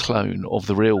weird clone of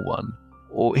the real one,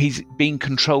 or he's being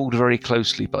controlled very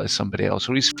closely by somebody else,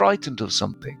 or he's frightened of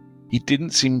something. He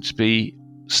didn't seem to be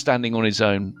standing on his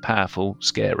own, powerful,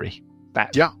 scary.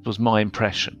 That was my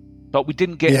impression. But we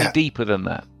didn't get any deeper than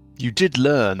that. You did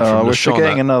learn Oh, from we're Lashonna.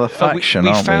 forgetting another faction, we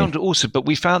aren't found we? also, but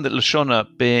we found that Lashonna,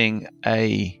 being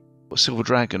a silver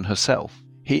dragon herself,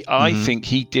 I think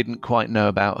he didn't quite know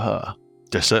about her.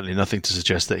 There's certainly nothing to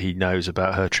suggest that he knows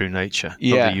about her true nature. Not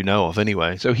Yeah. that you know of,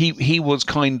 anyway. So he was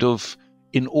kind of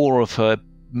in awe of her,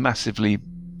 massively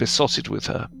besotted with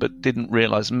her, but didn't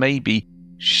realise maybe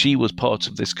she was part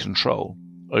of this control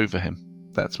over him.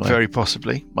 That's very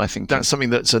possibly. my thinking. That's something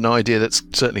that's an idea that's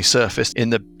certainly surfaced in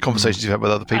the conversations you've had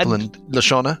with other people. And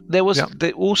Lashana? There was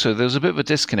there was a bit of a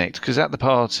disconnect, because at the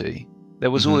party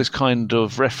there was all this kind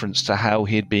of reference to how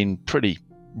he had been pretty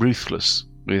ruthless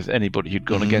with anybody who'd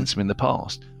gone against him in the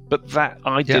past. But that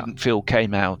I didn't feel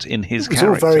came out in his character.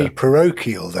 It was all very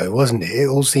parochial, though, wasn't it? It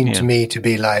all seemed to me to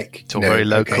be like, it's all very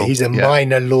local. Okay, he's a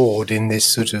minor lord in this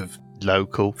sort of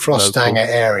Frostanger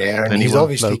area, and he's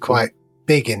obviously quite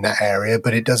big in that area,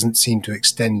 but it doesn't seem to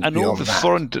extend and beyond all the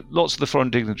that. Lots of the foreign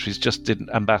dignitaries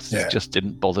ambassadors just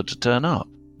didn't bother to turn up.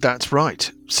 That's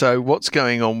right. So what's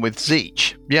going on with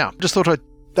Tzeentch? Yeah, just thought I'd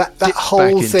that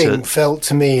whole thing felt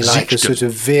to me like a sort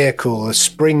of vehicle, a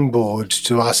springboard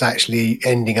to us actually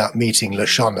ending up meeting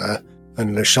Lashana,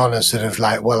 and Lashana sort of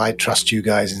like, well, I trust you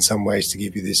guys in some ways to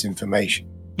give you this information.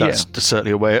 That's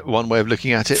certainly one way of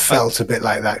looking at it. Felt a bit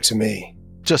like that to me.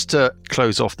 Just to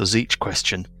close off the Tzeentch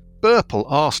question, Burple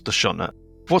asked Lashana,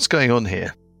 what's going on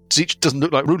here? Tzeentch doesn't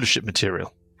look like rulership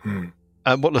material.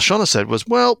 And what Lashana said was,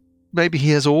 well, maybe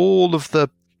he has all of the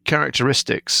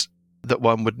characteristics that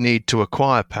one would need to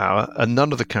acquire power, and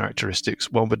none of the characteristics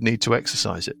one would need to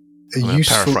exercise it.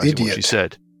 Useful idiot. What she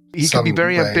said. He could be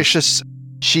very ambitious.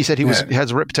 She said he has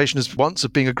a reputation as once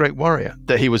of being a great warrior,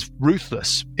 that he was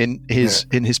ruthless in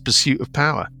his pursuit of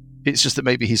power. It's just that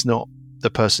maybe he's not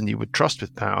the person you would trust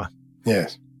with power.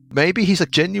 Yes. Maybe he's a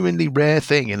genuinely rare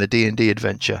thing in a D&D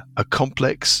adventure, a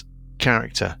complex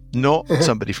character, not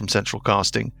somebody from central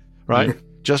casting, right?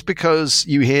 Just because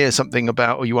you hear something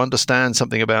about or you understand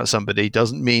something about somebody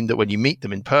doesn't mean that when you meet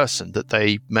them in person that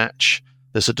they match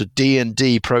the sort of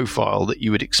D&D profile that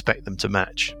you would expect them to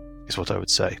match, is what I would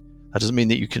say. That doesn't mean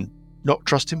that you can not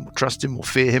trust him or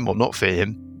fear him or not fear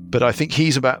him, but I think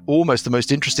he's about almost the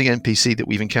most interesting NPC that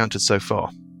we've encountered so far,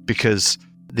 because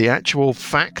the actual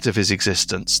fact of his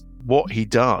existence, what he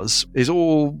does, is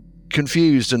all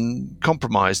confused and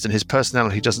compromised, and his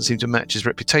personality doesn't seem to match his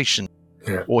reputation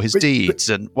or his deeds.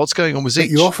 And what's going on with Tzeentch?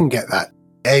 You often get that.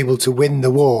 Able to win the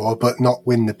war, but not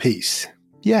win the peace.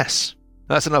 Yes.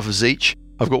 That's enough of Tzeentch.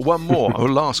 I've got one more. Our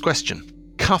last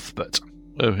question. Cuthbert.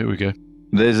 Oh, here we go.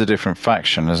 There's a different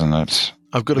faction, isn't it?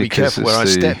 I've got to be careful where I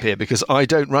step here, because I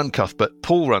don't run Cuthbert.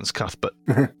 Paul runs Cuthbert.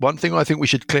 One thing I think we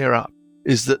should clear up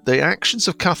is that the actions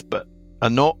of Cuthbert are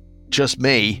not just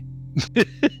me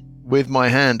with my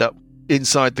hand up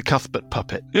inside the Cuthbert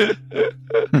puppet.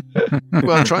 What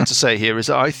I'm trying to say here is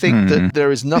that I think that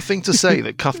there is nothing to say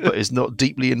that Cuthbert is not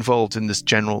deeply involved in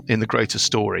the greater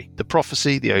story. The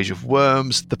prophecy, the Age of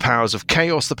Worms, the powers of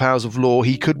chaos, the powers of law.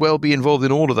 He could well be involved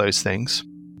in all of those things,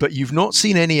 but you've not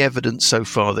seen any evidence so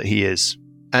far that he is.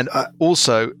 And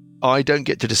also, I don't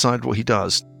get to decide what he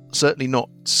does. Certainly not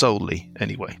solely,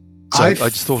 anyway. So I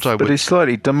just thought I would. But he's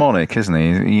slightly demonic, isn't he?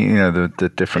 You know, the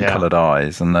different coloured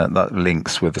eyes, and that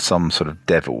links with some sort of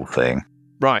devil thing.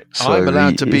 Right. So I'm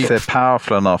allowed to be. If they're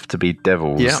powerful enough to be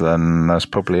devils, then there's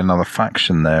probably another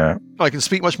faction there. I can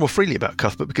speak much more freely about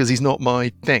Cuthbert because he's not my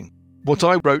thing. What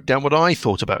I wrote down, what I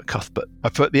thought about Cuthbert, I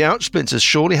put the Outsplinters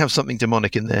surely have something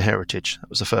demonic in their heritage. That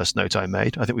was the first note I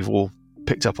made. I think we've all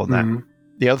picked up on that.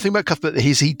 The other thing about Cuthbert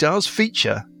is he does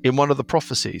feature in one of the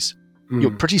prophecies.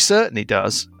 You're pretty certain he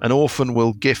does. An orphan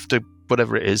will gift a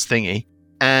whatever it is thingy,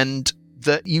 and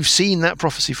that you've seen that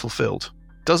prophecy fulfilled.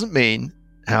 Doesn't mean,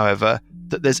 however,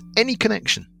 that there's any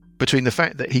connection between the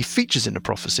fact that he features in a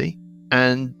prophecy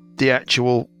and the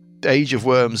actual Age of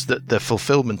Worms that the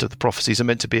fulfillment of the prophecies are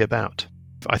meant to be about.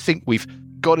 I think we've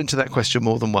got into that question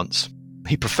more than once.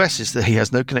 He professes that he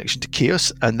has no connection to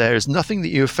Chaos, and there is nothing that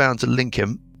you have found to link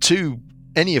him to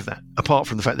any of that, apart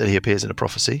from the fact that he appears in a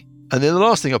prophecy. And then the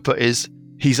last thing I put is,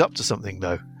 he's up to something,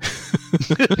 though.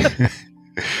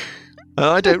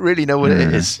 I don't really know what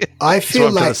it is. I feel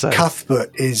like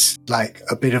Cuthbert is like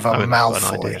a bit of a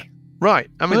Malfoy. Right.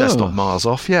 I mean, that's not miles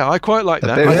off. Yeah, I quite like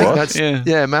that. I think that's,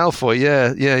 Malfoy.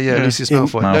 Yeah. Lucius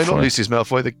Malfoy. No, not Lucius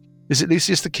Malfoy. Is it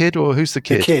Lucius the kid, or who's the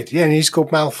kid? The kid, and he's called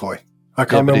Malfoy. I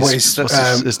can't remember what his...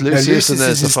 It's Lucius, and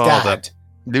there's the father. Dad.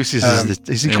 Lucius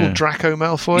is he called Draco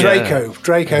Malfoy?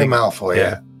 Draco Malfoy,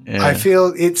 yeah. I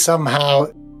feel it's somehow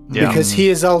because he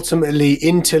is ultimately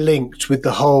interlinked with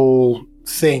the whole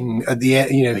thing at the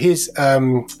end. You know, his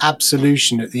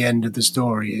absolution at the end of the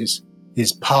story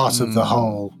is part of the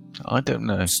whole. I don't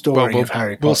know story of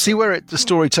Harry Potter. We'll see where the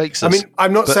story takes us. I mean,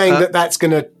 I'm not saying that that's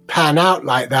going to pan out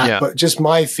like that, but just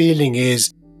my feeling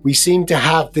is we seem to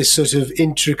have this sort of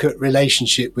intricate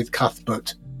relationship with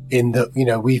Cuthbert. In that, you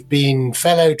know, we've been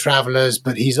fellow travellers,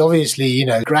 but he's obviously, you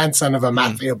know, grandson of a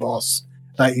mafia boss.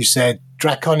 Like you said,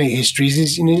 draconic histories.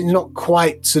 He's not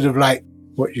quite sort of like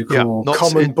what you call not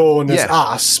common born as yeah.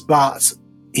 us, but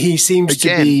he seems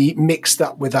Again, to be mixed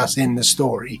up with us in the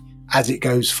story as it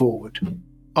goes forward.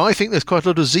 I think there's quite a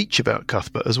lot of Zeech about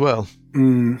Cuthbert as well.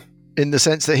 Mm. In the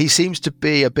sense that he seems to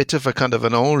be a bit of a kind of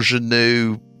an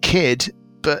ingenue kid,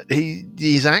 but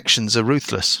his actions are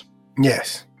ruthless.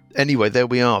 Yes. Anyway, there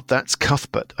we are. That's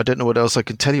Cuthbert. I don't know what else I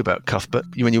can tell you about Cuthbert.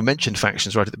 When you mentioned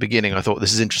factions right at the beginning, I thought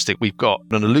this is interesting. We've got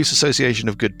an loose association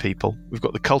of good people. We've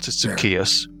got the cultists of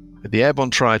Chios. The Airborne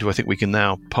Triad, who I think we can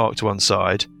now park to one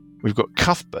side. We've got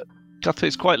Cuthbert.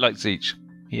 Cuthbert's quite like Zeech.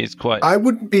 He is quite. I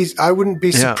wouldn't be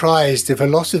surprised if a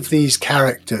lot of these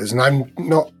characters, and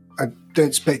I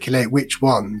don't speculate which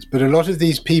ones, but a lot of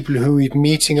these people who we're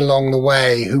meeting along the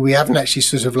way, who we haven't actually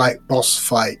sort of like boss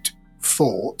fight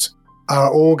fought,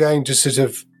 are all going to sort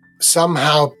of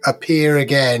somehow appear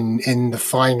again in the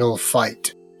final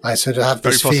fight. I sort of have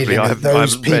this feeling that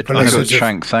those people are sort of...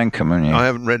 Shank Thankum, haven't you? I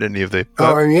haven't read any of the...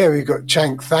 Oh, yeah, we've got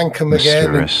Shank Thankum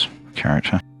again. Mysterious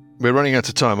character. We're running out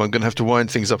of time. I'm going to have to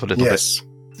wind things up a little bit.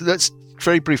 Let's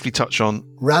very briefly touch on...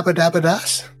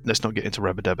 Rabadabadas? Let's not get into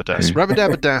Rabadabadas.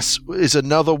 Rabadabadas is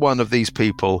another one of these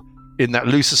people in that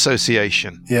loose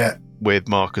association with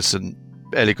Marcus and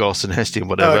Eligos and Hestia and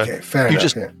whatever. Okay, fair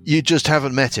enough. You just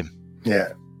haven't met him.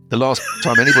 Yeah. The last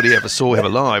time anybody ever saw him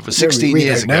alive was 16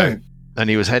 years ago. And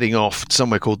he was heading off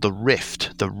somewhere called the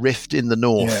Rift in the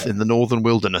north, in the northern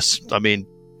wilderness. I mean,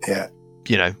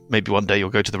 maybe one day you'll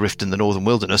go to the Rift in the northern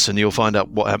wilderness and you'll find out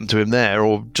what happened to him there,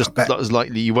 or just not as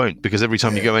likely you won't, because every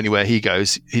time you go anywhere he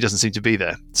goes, he doesn't seem to be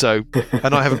there. So,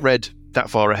 and I haven't read that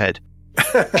far ahead.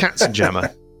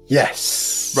 Katzenjammer.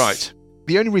 Yes. Right.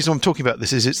 The only reason I'm talking about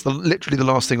this is it's literally the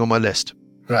last thing on my list.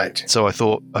 Right. So I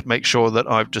thought I'd make sure that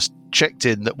I've just checked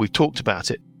in that we've talked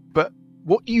about it. But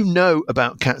what you know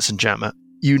about Katzenjammer,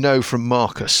 you know from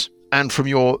Marcus and from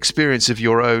your experience of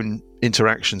your own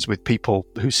interactions with people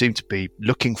who seem to be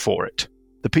looking for it.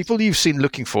 The people you've seen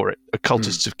looking for it are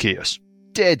cultists of Chios.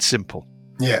 Dead simple.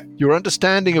 Yeah. Your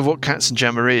understanding of what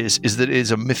Katzenjammer is that it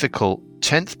is a mythical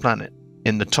 10th planet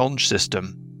in the Tonj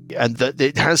system, and that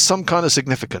it has some kind of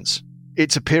significance.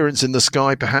 Its appearance in the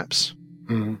sky, perhaps?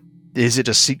 Mm. Is it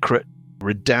a secret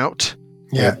redoubt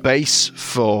or base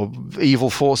for evil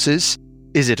forces?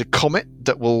 Is it a comet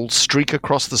that will streak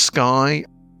across the sky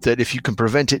that, if you can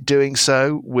prevent it doing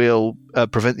so, will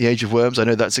prevent the Age of Worms? I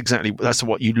know that's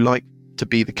what you'd like to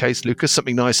be the case, Lucas.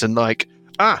 Something nice and like,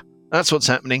 that's what's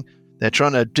happening. They're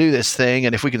trying to do this thing,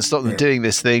 and if we can stop them doing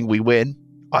this thing, we win.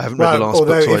 I haven't read the last book,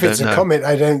 so I don't know. Although if it's a comet,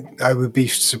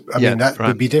 that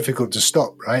would be difficult to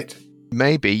stop, right?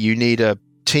 Maybe you need a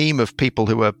team of people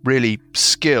who are really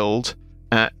skilled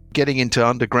at getting into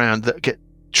underground, that get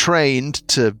trained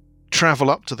to travel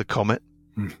up to the comet,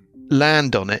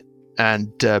 land on it,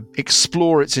 and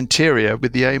explore its interior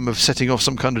with the aim of setting off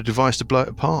some kind of device to blow it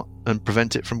apart and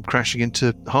prevent it from crashing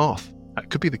into Hearth. That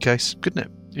could be the case, couldn't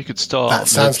it? You could start... That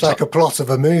sounds like a plot of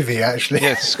a movie, actually.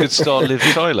 Yes, could start Liv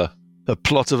Tyler. The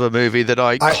plot of a movie that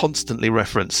I constantly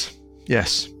reference.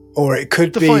 Yes. Or it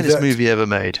could be the finest movie ever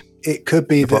made. It could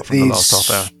be that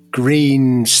these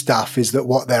green stuff is that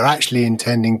what they're actually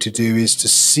intending to do is to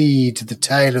seed the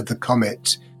tail of the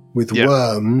comet with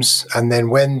worms, and then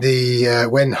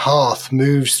when Hearth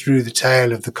moves through the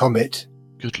tail of the comet,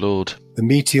 good lord, the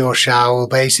meteor shower will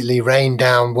basically rain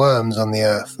down worms on the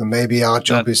Earth, and maybe our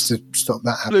job is to stop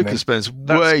that happening. Lucas spends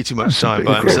way too much time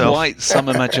by himself. Quite some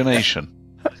imagination.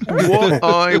 What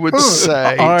I would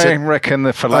say... I reckon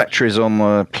the phylactery's on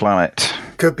the planet.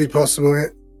 Could be possible, yeah.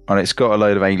 And it's got a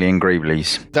load of alien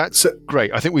greeblies. That's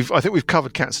great. I think we've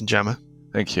covered Katzenjammer.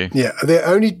 Thank you. Yeah, there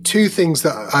are only two things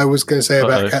that I was going to say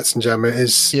about Katzenjammer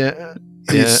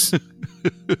is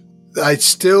I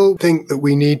still think that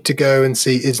we need to go and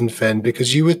see Isenfen,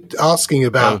 because you were asking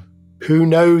about who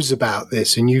knows about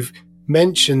this, and you've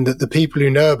mentioned that the people who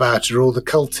know about it are all the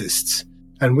cultists.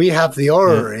 And we have the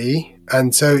orrery,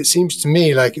 and so it seems to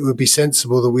me like it would be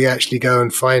sensible that we actually go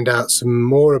and find out some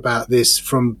more about this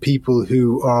from people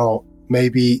who are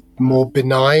maybe more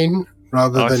benign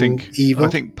rather than evil. I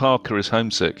think Parker is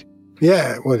homesick.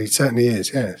 Yeah, well, he certainly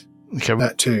is, yes. Okay,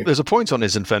 that too. There's a point on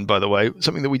Isenfen, by the way,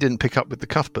 something that we didn't pick up with the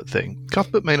Cuthbert thing.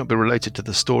 Cuthbert may not be related to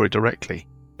the story directly,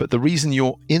 but the reason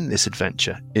you're in this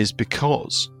adventure is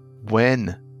because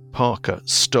when Parker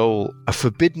stole a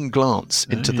forbidden glance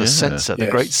into the sensor, the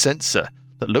great sensor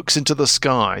that looks into the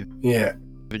sky,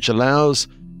 which allows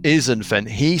Isenfen,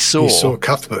 he saw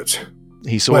Cuthbert.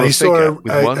 He saw a figure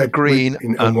with one green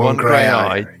and one grey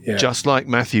eye, just like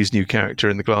Matthew's new character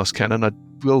in the Glass Cannon. I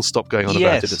will stop going on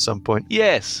about it at some point.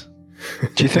 Yes.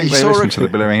 Do you think they listen to the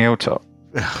Billowing Hilltop?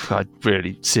 I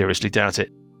really seriously doubt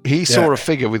it. He saw a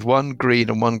figure with one green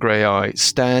and one grey eye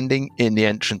standing in the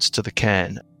entrance to the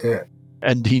cairn. Yeah.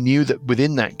 And he knew that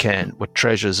within that cairn were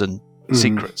treasures and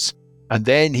secrets. And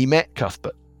then he met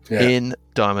Cuthbert in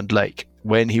Diamond Lake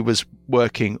when he was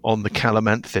working on the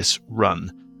Calamanthus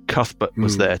run. Cuthbert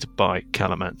was there to buy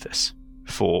Calamanthus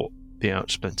for the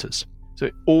Outsplinters. So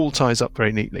it all ties up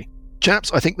very neatly.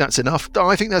 Chaps, I think that's enough.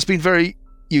 I think that's been very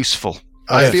useful.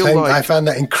 I found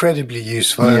that incredibly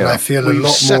useful, and I feel a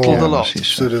lot settled more a lot.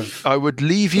 Sort of. I would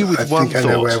leave you with one thought. I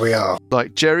know where we are.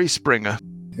 Like Jerry Springer,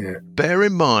 bear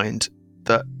in mind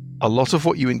that a lot of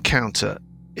what you encounter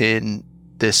in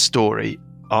this story,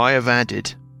 I have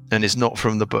added and is not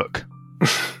from the book.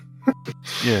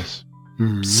 Yes.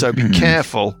 So be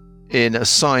careful in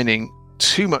assigning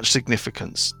too much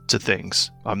significance to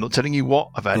things. I'm not telling you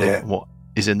what I've added and what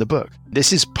is in the book.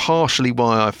 This is partially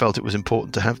why I felt it was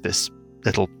important to have this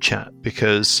little chat,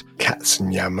 because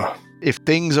Katzenjammer. If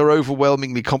things are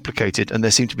overwhelmingly complicated and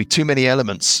there seem to be too many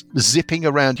elements zipping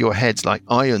around your heads like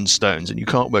ironstones and you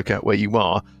can't work out where you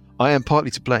are, I am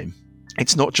partly to blame.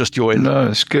 It's not just your No,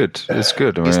 it's good. It's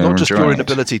good. It's not just your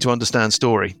inability to understand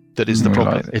story that is the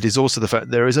problem. Right. It is also the fact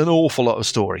there is an awful lot of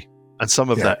story, and some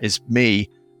of that is me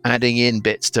adding in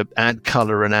bits to add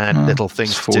colour and add little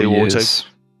things to do or to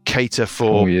cater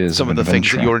for some of the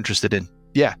things that you're interested in.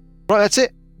 Yeah. Right, that's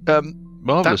it.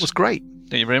 Marvellous. That was great.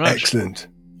 Thank you very much. Excellent.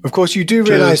 Of course, you do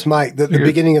realise, Mike, that at the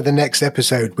beginning of the next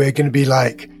episode, we're going to be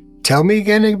like, tell me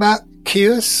again about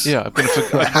Kios? Yeah, I'm going to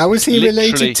forget. How is he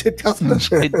related to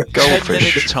Cuthbert? In 10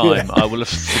 minutes' time, I will have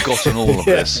forgotten all of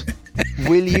this.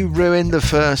 Will you ruin the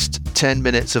first 10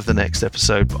 minutes of the next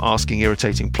episode asking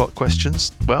irritating plot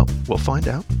questions? Well, we'll find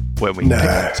out when we pick it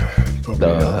up. Probably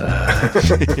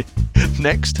not.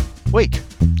 Next week.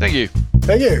 Thank you.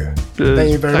 Thank you.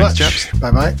 Thank you very much. Chaps.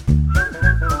 Bye-bye.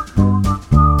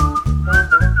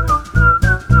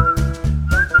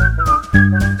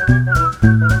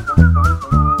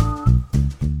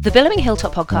 The Billowing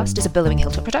Hilltop podcast is a Billowing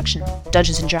Hilltop production.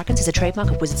 Dungeons & Dragons is a trademark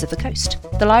of Wizards of the Coast.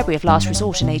 The Library of Last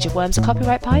Resort and Age of Worms are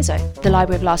copyright Paizo. The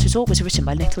Library of Last Resort was written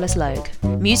by Nicholas Logue.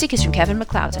 Music is from Kevin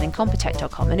MacLeod and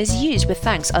Incompetech.com and is used with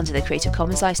thanks under the Creative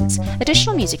Commons license.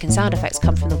 Additional music and sound effects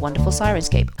come from the wonderful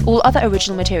Sirenscape. All other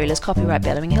original material is copyright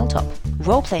Billowing Hilltop.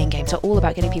 Role-playing games are all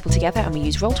about getting people together, and we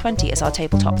use Roll20 as our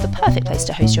tabletop, the perfect place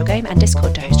to host your game, and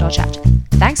Discord to host our chat.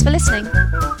 Thanks for listening.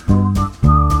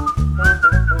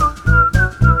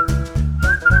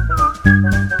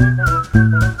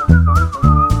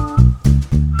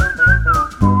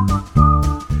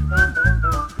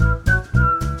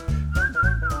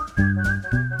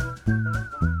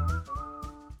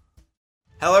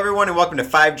 Hello everyone and welcome to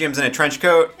 5 Gems in a Trench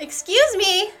Coat. Excuse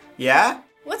me? Yeah?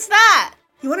 What's that?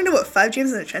 You want to know what 5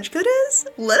 Gems in a Trench Coat is?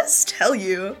 Let us tell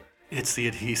you. It's the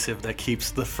adhesive that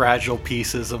keeps the fragile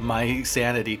pieces of my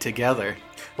sanity together.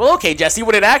 Well, okay, Jesse,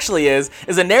 what it actually is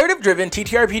a narrative-driven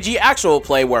TTRPG actual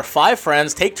play where 5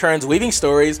 friends take turns weaving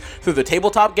stories through the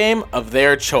tabletop game of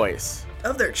their choice.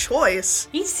 Of their choice?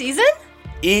 Each season?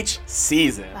 Each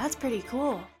season. That's pretty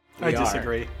cool. I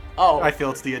disagree. Oh. I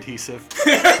feel it's the adhesive.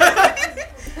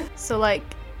 So, like,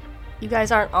 you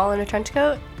guys aren't all in a trench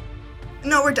coat?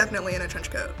 No, we're definitely in a trench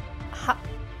coat.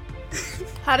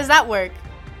 How does that work?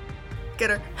 Get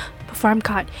her. Before I'm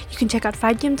caught, you can check out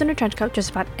 5 Gems in a Trench Coat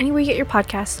just about anywhere you get your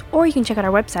podcasts, or you can check out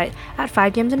our website at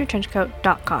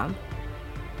 5gemsinatrenchcoat.com.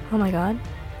 Oh my god,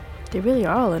 they really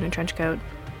are all in a trench coat.